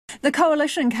The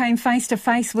coalition came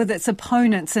face-to-face with its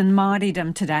opponents in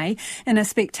Māoridom today in a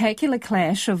spectacular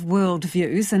clash of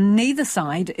worldviews, and neither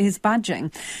side is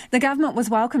budging. The government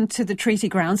was welcomed to the treaty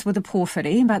grounds with a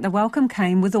pōwhiri, but the welcome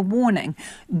came with a warning: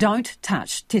 don't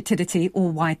touch Te Tiriti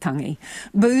or Waitangi.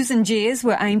 Boos and jeers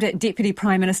were aimed at Deputy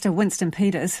Prime Minister Winston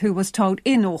Peters, who was told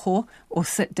e noho or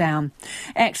sit down.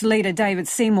 ACT leader David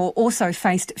Seymour also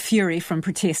faced fury from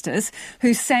protesters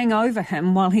who sang over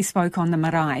him while he spoke on the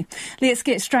marae. Let's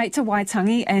get straight to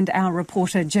Waitangi and our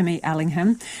reporter Jimmy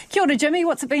Ellingham. Kia ora, Jimmy,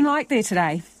 what's it been like there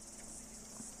today?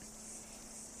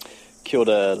 Kia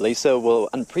ora, Lisa. Well,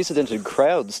 unprecedented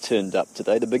crowds turned up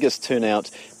today, the biggest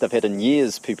turnout they've had in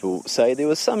years, people say. There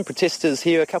were some protesters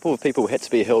here, a couple of people had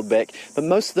to be held back, but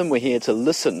most of them were here to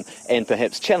listen and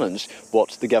perhaps challenge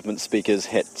what the government speakers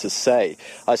had to say.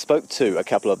 I spoke to a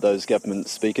couple of those government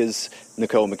speakers,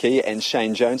 Nicole McKee and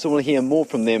Shane Jones, and we'll hear more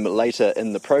from them later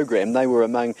in the programme. They were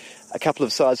among a couple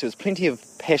of sides. There was plenty of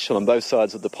passion on both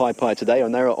sides of the pai today,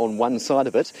 and they were on one side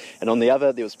of it, and on the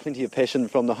other there was plenty of passion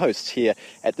from the hosts here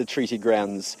at the treaty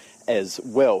grounds as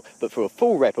well. But for a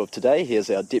full wrap of today, here's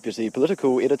our Deputy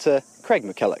Political Editor, Craig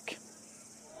McCulloch.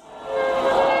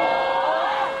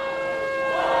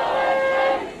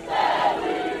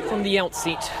 From the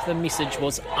outset, the message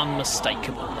was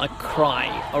unmistakable. A cry,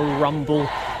 a rumble,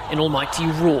 an almighty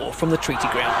roar from the treaty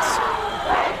grounds.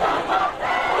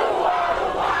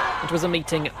 It was a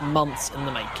meeting months in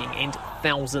the making, and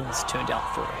thousands turned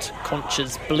out for it.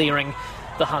 Conches blaring,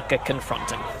 the haka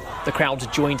confronting. The crowd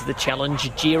joined the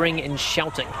challenge, jeering and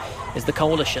shouting as the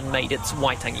coalition made its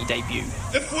Waitangi debut.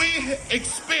 If we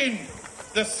expend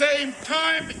the same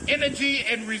time, energy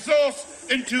and resource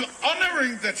into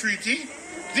honouring the treaty,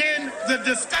 then the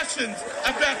discussions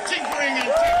about tinkering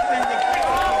and tampering with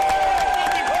principles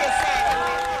will be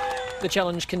decided. The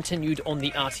challenge continued on the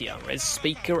atia as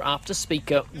speaker after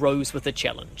speaker rose with a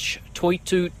challenge.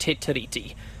 Toitu Te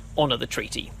Tiriti, honour the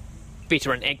treaty.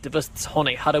 Veteran activists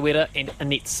Hone Harawira and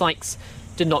Annette Sykes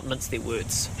did not mince their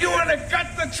words. You want to gut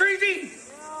the treaty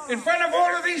in front of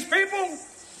all of these people?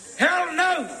 Hell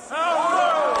no!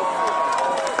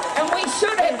 And we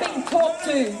should have been talked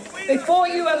to before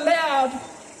you allowed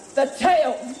the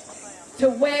tail to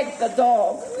wag the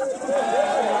dog.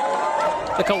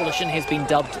 The coalition has been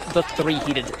dubbed the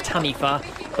three-headed taniwha,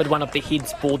 but one of the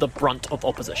heads bore the brunt of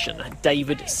opposition.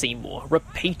 David Seymour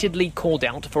repeatedly called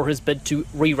out for his bid to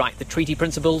rewrite the treaty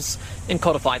principles and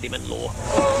codify them in law.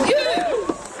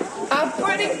 You are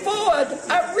putting forward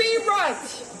a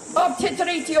rewrite of Te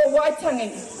Tiriti or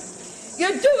Waitangi. You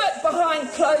do it behind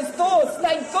closed doors,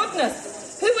 thank goodness.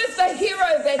 Who is the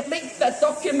hero that leaked that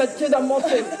document to the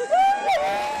motu?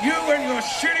 You and your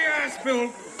shitty-ass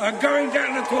bill are going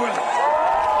down the toilet.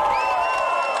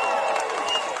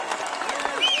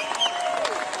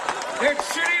 That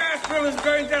shitty-ass bill is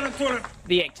going down the toilet.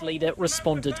 The ACT leader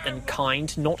responded in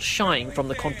kind, not shying from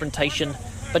the confrontation,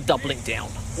 but doubling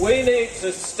down. We need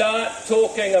to start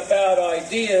talking about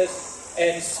ideas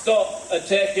and stop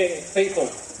attacking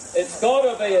people. It's got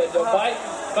to be a debate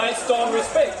based on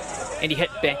respect. And he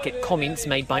hit back at comments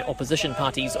made by opposition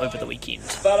parties over the weekend.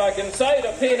 But I can say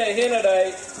to Pena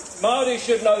Henare, Māori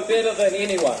should know better than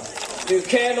anyone. You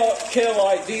cannot kill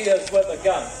ideas with a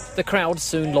gun. The crowd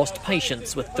soon lost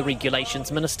patience with the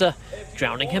regulations minister,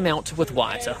 drowning him out with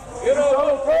waiata. You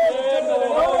know,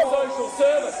 social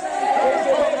service.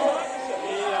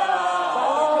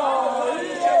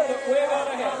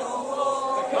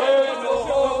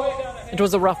 It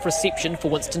was a rough reception for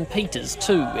Winston Peters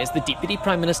too, as the Deputy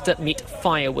Prime Minister met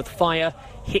fire with fire,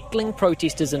 heckling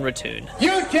protesters in return.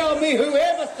 You tell me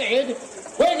whoever said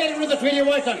we're getting rid of the treaty of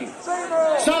Waitangi.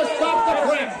 So stop the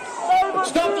crap,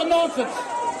 stop the nonsense,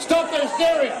 stop the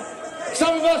hysteria.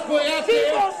 Some of us were out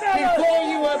there before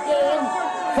you were born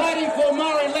fighting for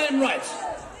Maori land rights.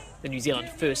 The New Zealand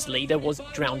First Leader was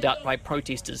drowned out by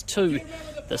protesters too,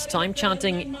 this time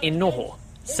chanting e noho,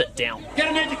 sit down. Get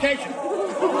an education.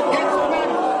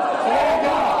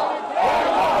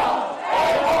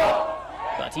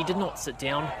 But he did not sit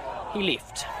down. He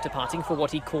left, departing for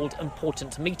what he called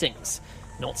important meetings,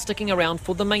 not sticking around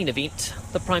for the main event,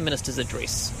 the Prime Minister's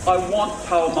address. I want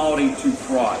Pau Māori to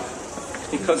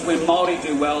thrive, because when Māori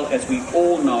do well, as we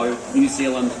all know, New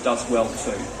Zealand does well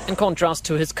too. In contrast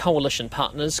to his coalition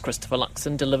partners, Christopher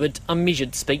Luxon delivered a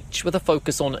measured speech with a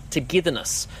focus on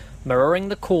togetherness, mirroring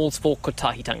the calls for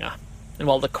kotahitanga. And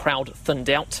while the crowd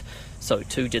thinned out, so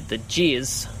too did the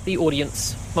jeers, the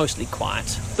audience mostly quiet.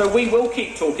 So we will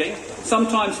keep talking,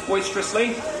 sometimes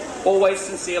boisterously, always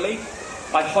sincerely,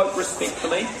 I hope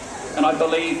respectfully, and I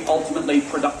believe ultimately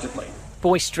productively.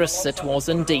 Boisterous it was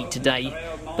indeed today,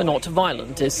 but not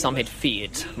violent as some had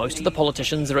feared. Most of the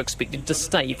politicians are expected to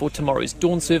stay for tomorrow's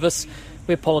dawn service,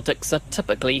 where politics are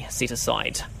typically set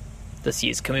aside. This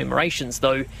year's commemorations,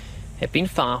 though, have been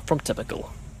far from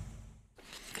typical.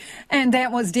 And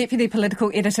that was Deputy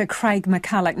Political Editor Craig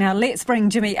McCulloch. Now let's bring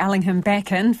Jimmy Allingham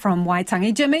back in from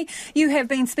Waitangi. Jimmy, you have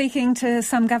been speaking to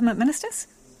some government ministers?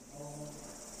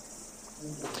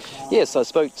 Yes, I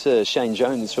spoke to Shane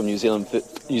Jones from New Zealand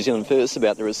First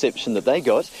about the reception that they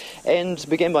got and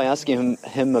began by asking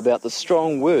him about the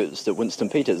strong words that Winston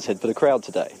Peters had for the crowd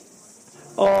today.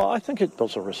 Oh, I think it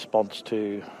was a response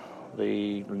to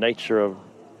the nature of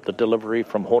the delivery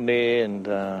from Hone and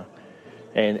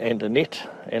Annette.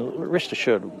 And rest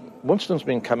assured, Winston's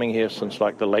been coming here since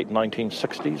like the late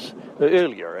 1960s,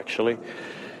 earlier actually.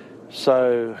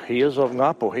 So he is of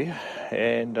Ngāpuhi,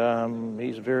 and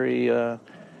he's very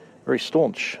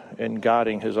staunch in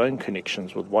guarding his own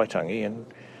connections with Waitangi, and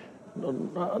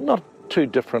not too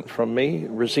different from me,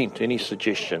 resent any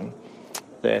suggestion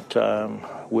that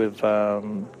we've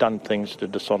done things to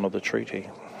dishonour the treaty.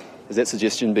 Has that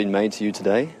suggestion been made to you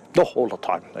today? Oh, all the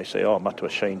time. They say, oh, matua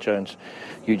Shane Jones,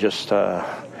 you just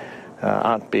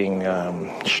aren't being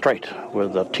straight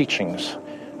with the teachings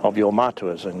of your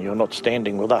mātuas, and you're not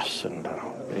standing with us. And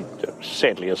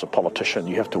sadly, as a politician,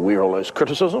 you have to wear all those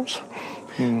criticisms.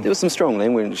 There was some strong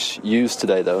language used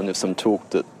today, though, and there's some talk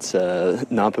that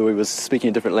Ngāpuhi was speaking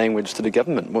a different language to the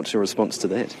government. What's your response to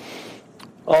that?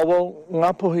 Oh, well,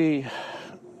 Ngāpuhi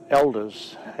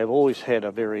elders have always had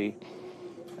a very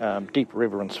deep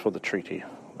reverence for the treaty.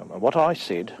 What I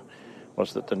said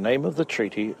was that the name of the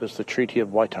treaty is the Treaty of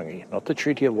Waitangi, not the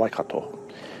Treaty of Waikato.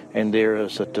 And there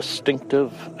is a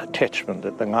distinctive attachment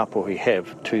that the Ngāpuhi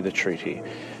have to the treaty.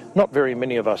 Not very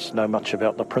many of us know much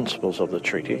about the principles of the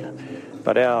treaty,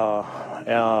 but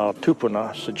our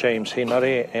tupuna, Sir James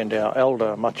Henare, and our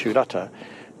elder Maturata,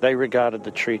 they regarded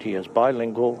the treaty as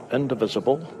bilingual,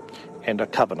 indivisible, and a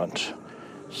covenant.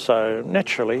 So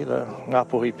naturally, the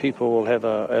Ngāpuhi people will have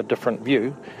a different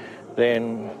view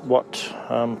than what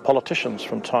politicians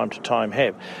from time to time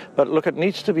have. But look, it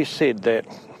needs to be said that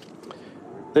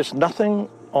there's nothing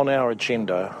on our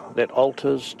agenda that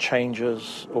alters,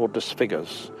 changes, or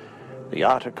disfigures the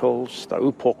articles, the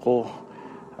upoko,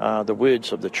 the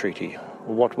words of the treaty.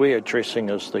 What we're addressing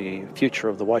is the future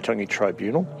of the Waitangi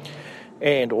Tribunal,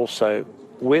 and also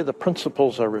where the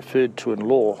principles are referred to in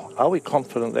law, are we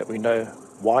confident that we know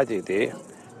why they're there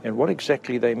and what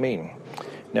exactly they mean?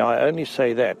 Now, I only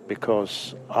say that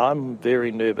because I'm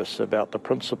very nervous about the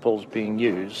principles being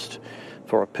used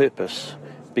for a purpose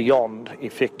beyond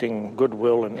effecting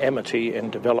goodwill and amity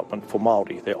and development for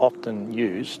Māori. They're often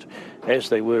used, as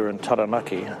they were in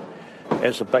Taranaki,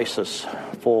 as a basis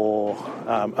for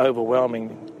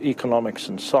overwhelming economics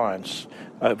and science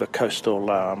over coastal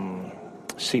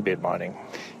seabed mining.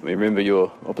 We remember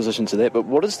your opposition to that, but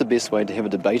what is the best way to have a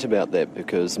debate about that?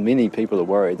 Because many people are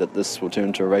worried that this will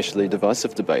turn to a racially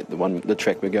divisive debate, the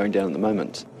track we're going down at the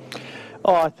moment.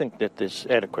 Oh, I think that there's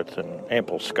adequate and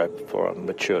ample scope for a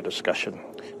mature discussion.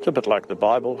 It's a bit like the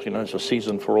Bible, it's a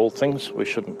season for all things. We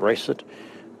shouldn't race it.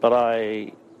 But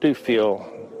I do feel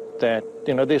that,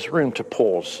 there's room to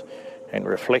pause and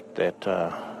reflect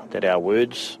that our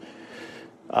words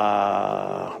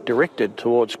are directed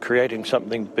towards creating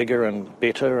something bigger and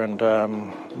better and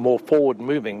more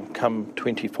forward-moving come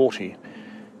 2040.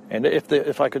 And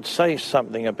if I could say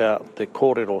something about the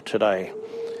kōrero today,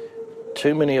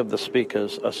 too many of the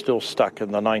speakers are still stuck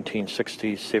in the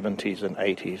 1960s, 70s and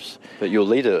 80s. But your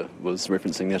leader was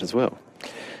referencing that as well.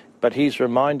 But he's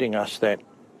reminding us that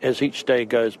as each day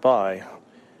goes by,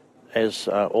 as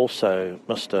also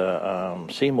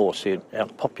Mr. Seymour said, our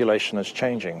population is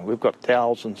changing. We've got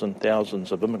thousands and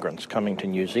thousands of immigrants coming to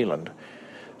New Zealand.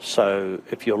 So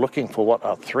if you're looking for what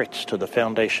are threats to the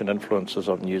foundation influences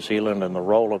of New Zealand and the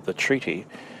role of the treaty,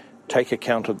 take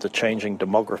account of the changing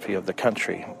demography of the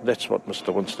country. That's what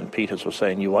Mr. Winston Peters was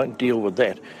saying. You won't deal with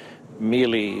that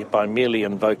merely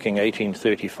invoking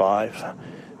 1835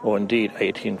 or indeed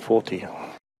 1840.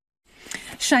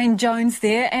 Shane Jones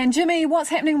there. And Jimmy, what's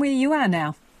happening where you are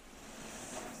now?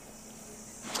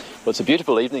 Well, it's a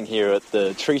beautiful evening here at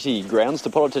the treaty grounds. The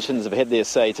politicians have had their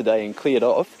say today and cleared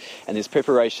off, and there's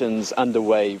preparations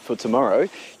underway for tomorrow.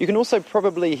 You can also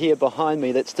probably hear behind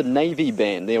me, that's the Navy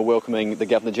band. They're welcoming the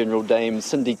Governor-General Dame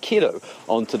Cindy Kero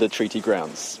onto the treaty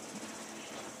grounds.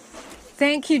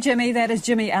 Thank you, Jimmy. That is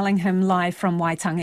Jimmy Allingham live from Waitangi.